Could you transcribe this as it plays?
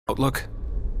Outlook?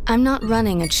 I'm not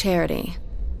running a charity.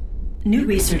 New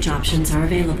research options are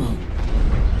available.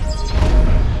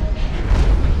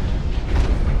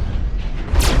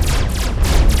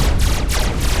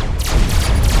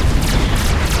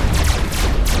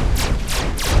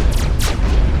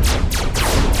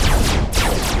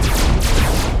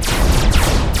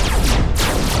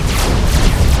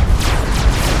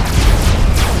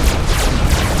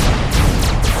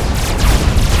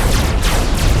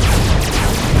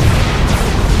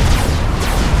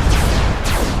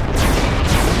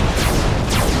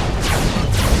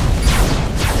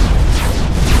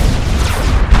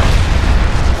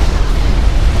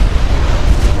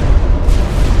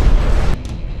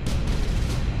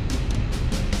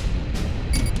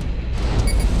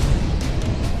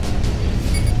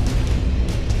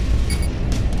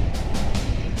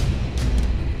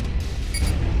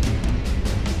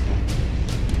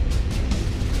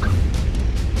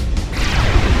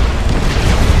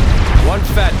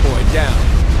 Fat boy down.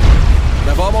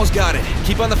 I've almost got it.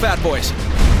 Keep on the fat boys.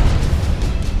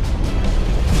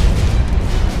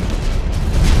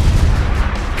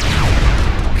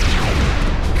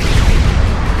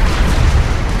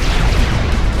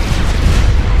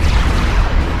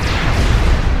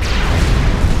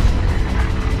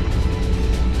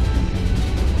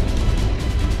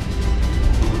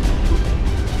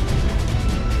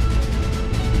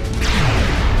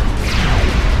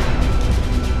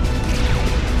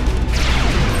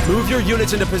 Move your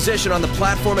units into position on the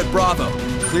platform at Bravo.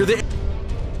 Clear the...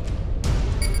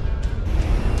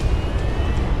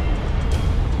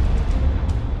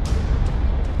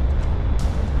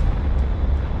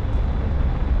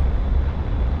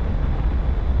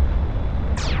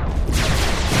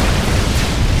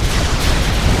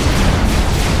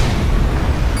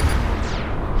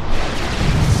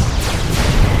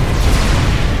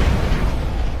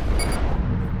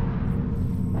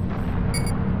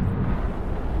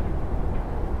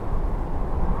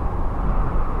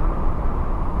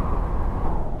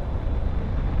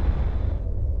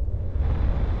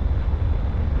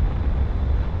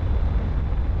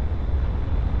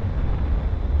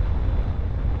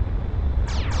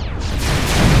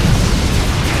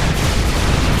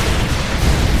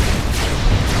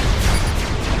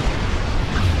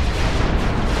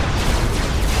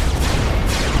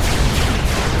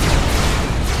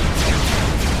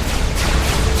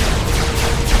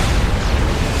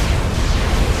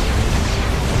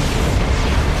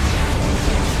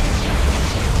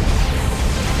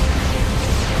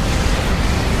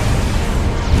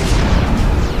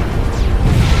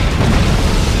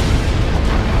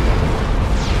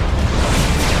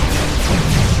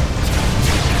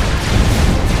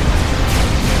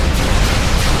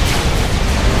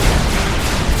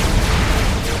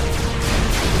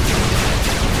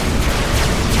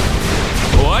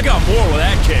 I got more where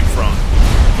that came from.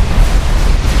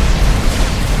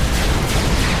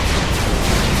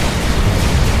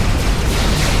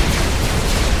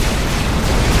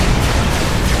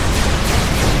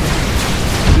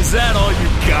 Is that all you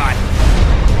got?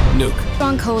 Nuke.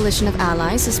 Strong coalition of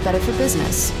allies is better for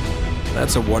business.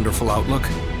 That's a wonderful outlook.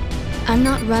 I'm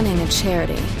not running a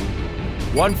charity.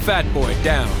 One fat boy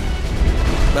down.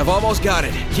 I've almost got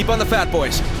it. Keep on the fat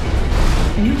boys.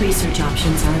 New research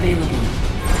options are available.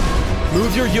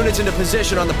 Move your units into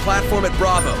position on the platform at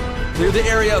Bravo. Clear the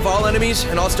area of all enemies,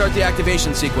 and I'll start the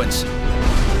activation sequence.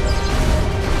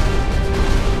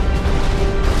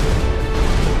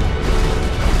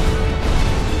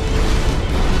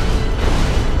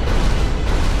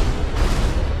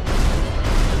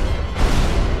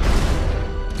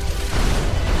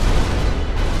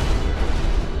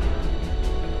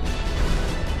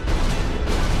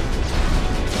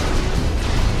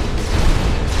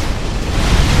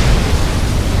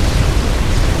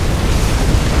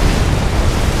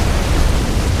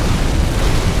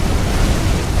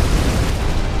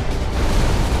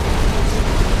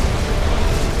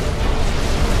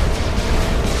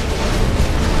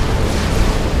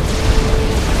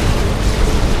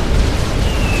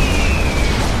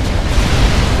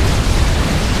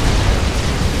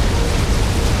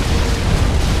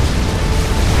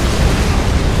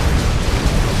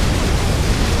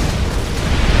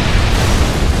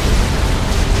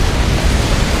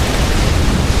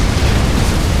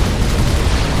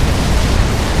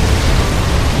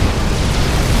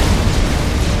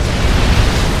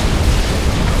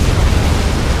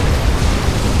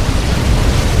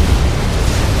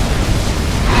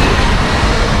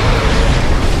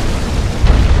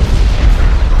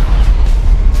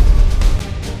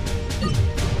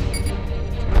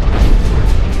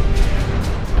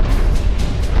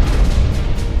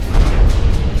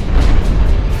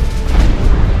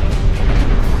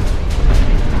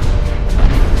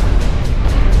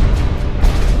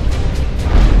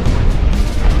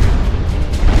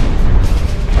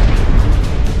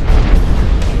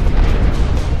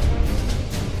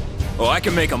 Oh, I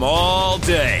can make them all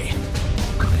day.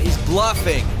 He's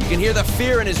bluffing. You can hear the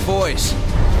fear in his voice.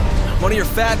 One of your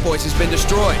fat boys has been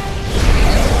destroyed.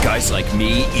 Guys like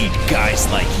me eat guys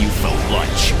like you for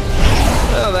lunch.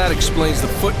 Well, that explains the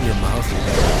foot in your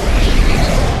mouth.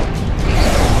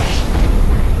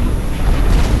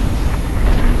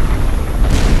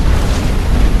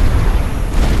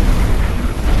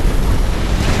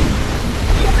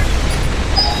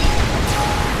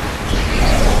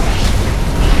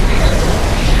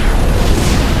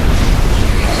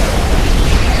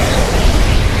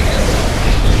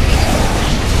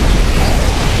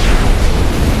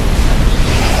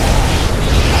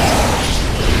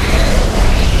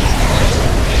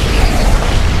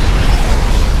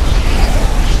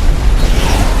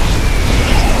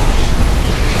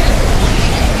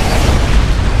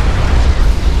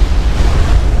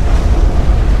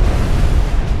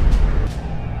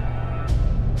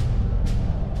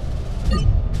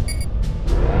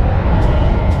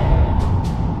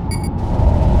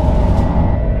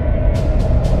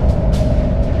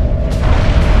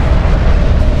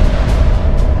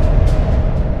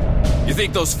 You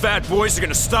think those fat boys are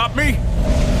gonna stop me?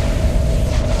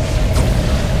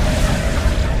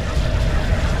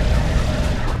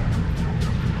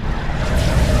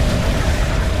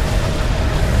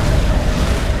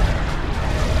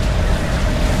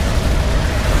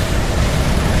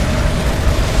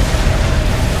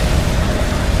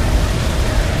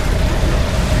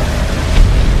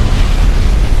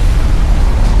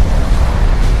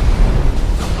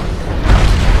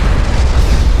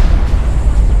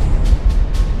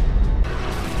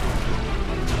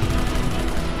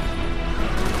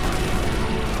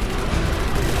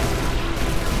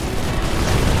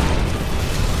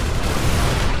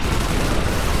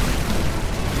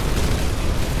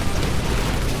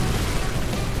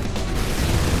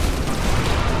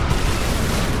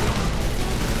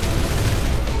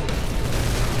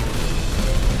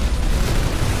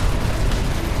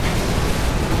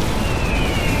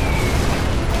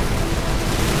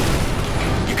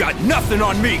 Got nothing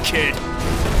on me, kid!